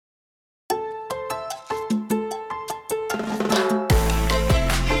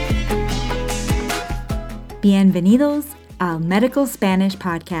Bienvenidos al Medical Spanish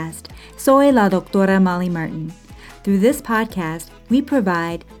Podcast. Soy la doctora Molly Martin. Through this podcast, we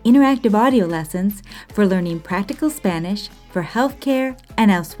provide interactive audio lessons for learning practical Spanish for healthcare and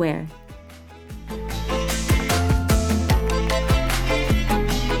elsewhere.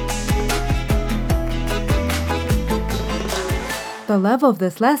 The level of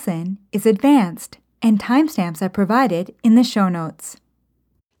this lesson is advanced, and timestamps are provided in the show notes.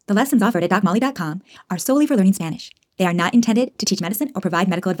 The lessons offered at DocMolly.com are solely for learning Spanish. They are not intended to teach medicine or provide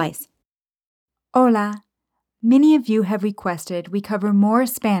medical advice. Hola. Many of you have requested we cover more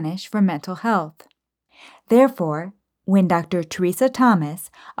Spanish for mental health. Therefore, when Dr. Teresa Thomas,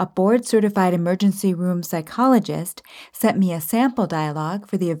 a board-certified emergency room psychologist, sent me a sample dialogue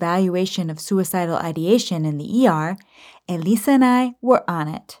for the evaluation of suicidal ideation in the ER, Elisa and I were on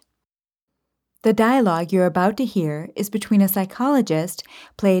it. The dialogue you're about to hear is between a psychologist,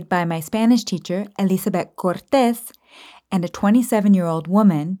 played by my Spanish teacher, Elizabeth Cortez, and a 27-year-old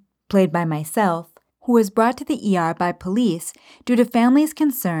woman, played by myself, who was brought to the ER by police due to family's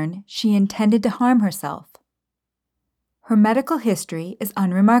concern she intended to harm herself. Her medical history is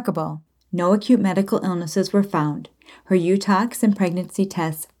unremarkable. No acute medical illnesses were found. Her UTOX and pregnancy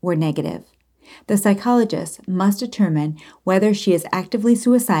tests were negative. The psychologist must determine whether she is actively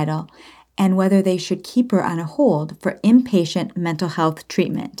suicidal and whether they should keep her on a hold for inpatient mental health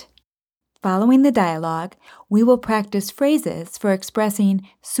treatment. Following the dialogue, we will practice phrases for expressing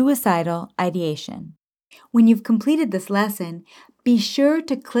suicidal ideation. When you've completed this lesson, be sure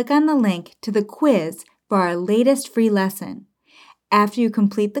to click on the link to the quiz for our latest free lesson. After you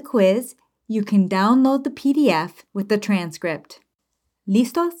complete the quiz, you can download the PDF with the transcript.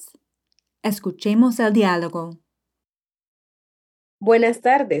 ¿Listos? Escuchemos el diálogo. Buenas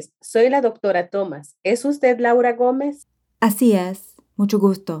tardes, soy la doctora Thomas. ¿Es usted Laura Gómez? Así es, mucho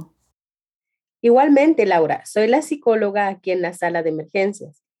gusto. Igualmente, Laura, soy la psicóloga aquí en la sala de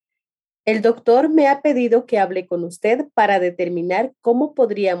emergencias. El doctor me ha pedido que hable con usted para determinar cómo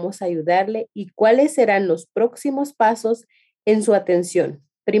podríamos ayudarle y cuáles serán los próximos pasos en su atención.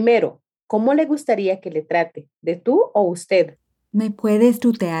 Primero, ¿cómo le gustaría que le trate? ¿De tú o usted? ¿Me puedes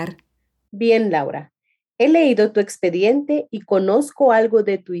tutear? Bien, Laura. He leído tu expediente y conozco algo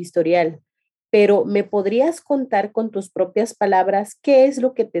de tu historial, pero ¿me podrías contar con tus propias palabras qué es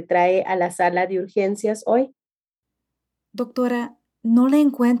lo que te trae a la sala de urgencias hoy? Doctora, no le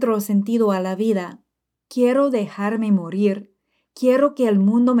encuentro sentido a la vida. Quiero dejarme morir. Quiero que el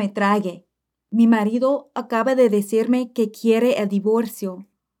mundo me trague. Mi marido acaba de decirme que quiere el divorcio.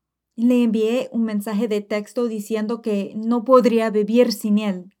 Le envié un mensaje de texto diciendo que no podría vivir sin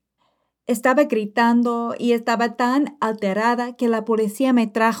él. Estaba gritando y estaba tan alterada que la policía me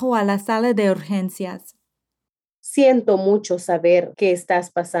trajo a la sala de urgencias. Siento mucho saber que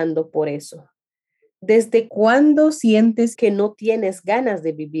estás pasando por eso. ¿Desde cuándo sientes que no tienes ganas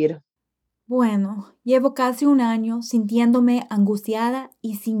de vivir? Bueno, llevo casi un año sintiéndome angustiada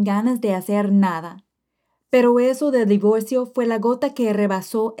y sin ganas de hacer nada. Pero eso del divorcio fue la gota que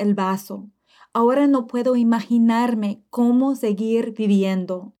rebasó el vaso. Ahora no puedo imaginarme cómo seguir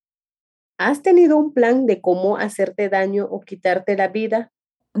viviendo. ¿Has tenido un plan de cómo hacerte daño o quitarte la vida?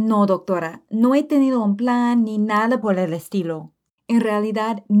 No, doctora, no he tenido un plan ni nada por el estilo. En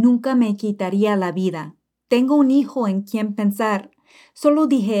realidad, nunca me quitaría la vida. Tengo un hijo en quien pensar. Solo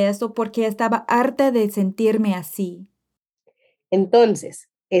dije eso porque estaba harta de sentirme así. Entonces,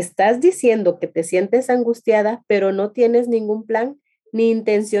 ¿estás diciendo que te sientes angustiada, pero no tienes ningún plan ni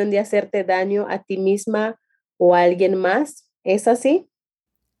intención de hacerte daño a ti misma o a alguien más? ¿Es así?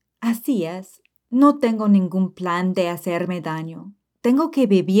 Así es. No tengo ningún plan de hacerme daño. Tengo que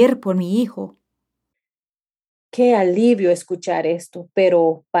vivir por mi hijo. Qué alivio escuchar esto,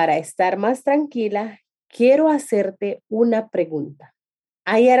 pero para estar más tranquila, quiero hacerte una pregunta.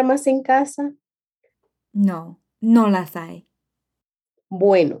 ¿Hay armas en casa? No, no las hay.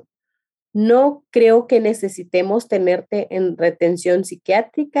 Bueno, no creo que necesitemos tenerte en retención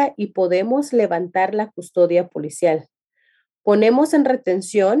psiquiátrica y podemos levantar la custodia policial. Ponemos en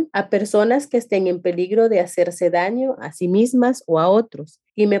retención a personas que estén en peligro de hacerse daño a sí mismas o a otros,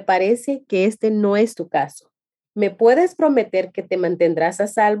 y me parece que este no es tu caso. ¿Me puedes prometer que te mantendrás a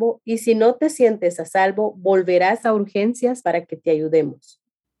salvo y si no te sientes a salvo, volverás a urgencias para que te ayudemos?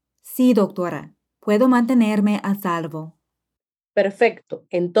 Sí, doctora. Puedo mantenerme a salvo. Perfecto.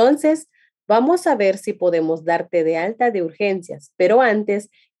 Entonces, vamos a ver si podemos darte de alta de urgencias, pero antes,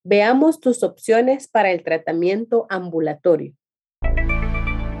 veamos tus opciones para el tratamiento ambulatorio.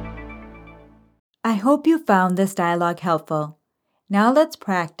 I hope you found this dialogue helpful. Now let's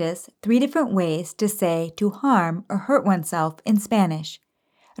practice 3 different ways to say to harm or hurt oneself in Spanish.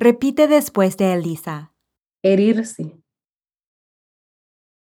 Repite después de Elisa. herirse,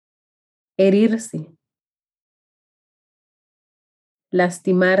 herirse,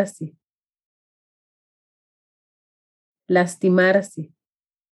 lastimarse, lastimarse,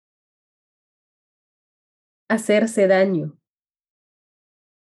 hacerse daño,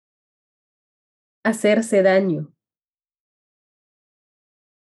 hacerse daño.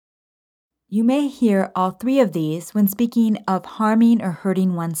 You may hear all three of these when speaking of harming or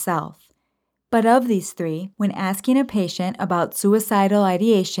hurting oneself. But of these three, when asking a patient about suicidal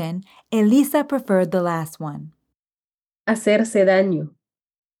ideation, Elisa preferred the last one. Hacerse daño.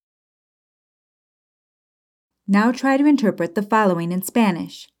 Now try to interpret the following in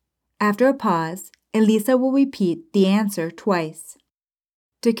Spanish. After a pause, Elisa will repeat the answer twice.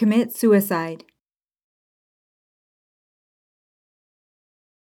 To commit suicide.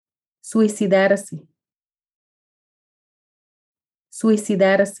 Suicidarse.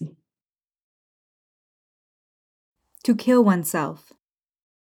 Suicidarse. To kill oneself.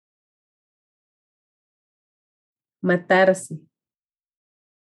 Matarse.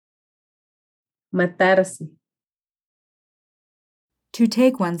 Matarse. To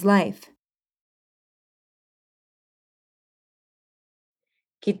take one's life.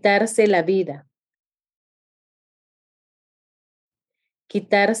 Quitarse la vida.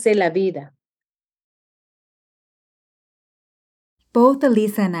 Quitarse la vida. Both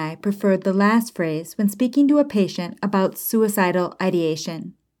Elisa and I preferred the last phrase when speaking to a patient about suicidal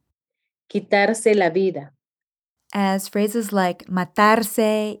ideation. Quitarse la vida. As phrases like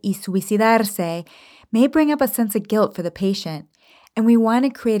matarse y suicidarse may bring up a sense of guilt for the patient, and we want to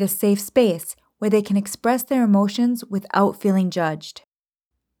create a safe space where they can express their emotions without feeling judged.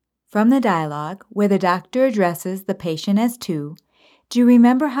 From the dialogue, where the doctor addresses the patient as two, do you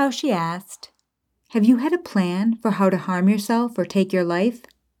remember how she asked, "Have you had a plan for how to harm yourself or take your life?"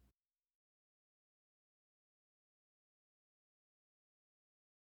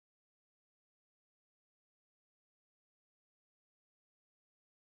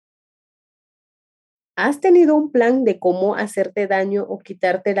 ¿Has tenido un plan de cómo hacerte daño o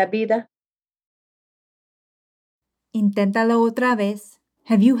quitarte la vida? Inténtalo otra vez.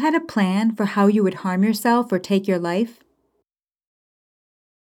 Have you had a plan for how you would harm yourself or take your life?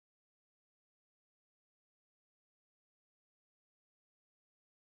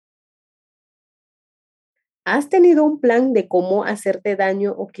 ¿Has tenido un plan de cómo hacerte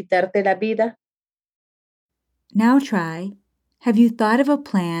daño o quitarte la vida? Now try, have you thought of a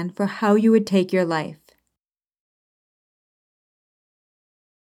plan for how you would take your life?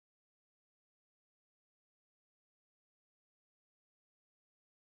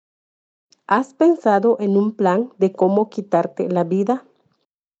 ¿Has pensado en un plan de cómo quitarte la vida?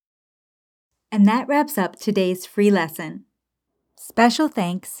 And that wraps up today's free lesson. Special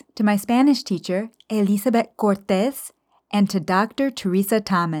thanks to my Spanish teacher, Elizabeth Cortez, and to Dr. Teresa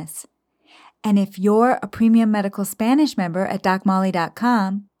Thomas. And if you're a premium medical Spanish member at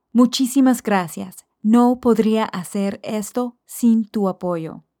DocMolly.com, muchísimas gracias. No podría hacer esto sin tu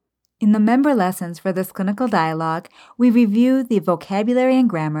apoyo. In the member lessons for this clinical dialogue, we review the vocabulary and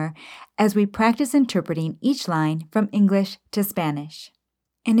grammar as we practice interpreting each line from English to Spanish.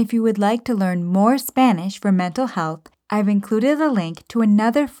 And if you would like to learn more Spanish for mental health, I've included a link to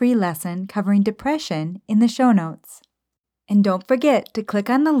another free lesson covering depression in the show notes. And don't forget to click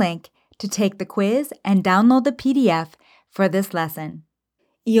on the link to take the quiz and download the PDF for this lesson.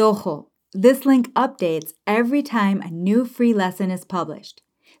 Y ojo, this link updates every time a new free lesson is published.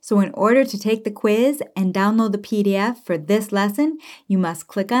 So in order to take the quiz and download the PDF for this lesson, you must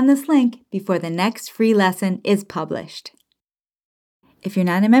click on this link before the next free lesson is published. If you're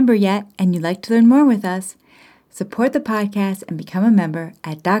not a member yet and you'd like to learn more with us, support the podcast and become a member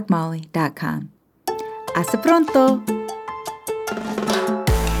at DocMolly.com. Hasta pronto!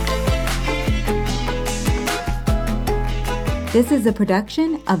 This is a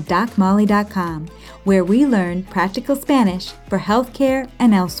production of DocMolly.com, where we learn practical Spanish for healthcare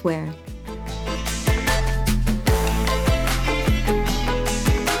and elsewhere.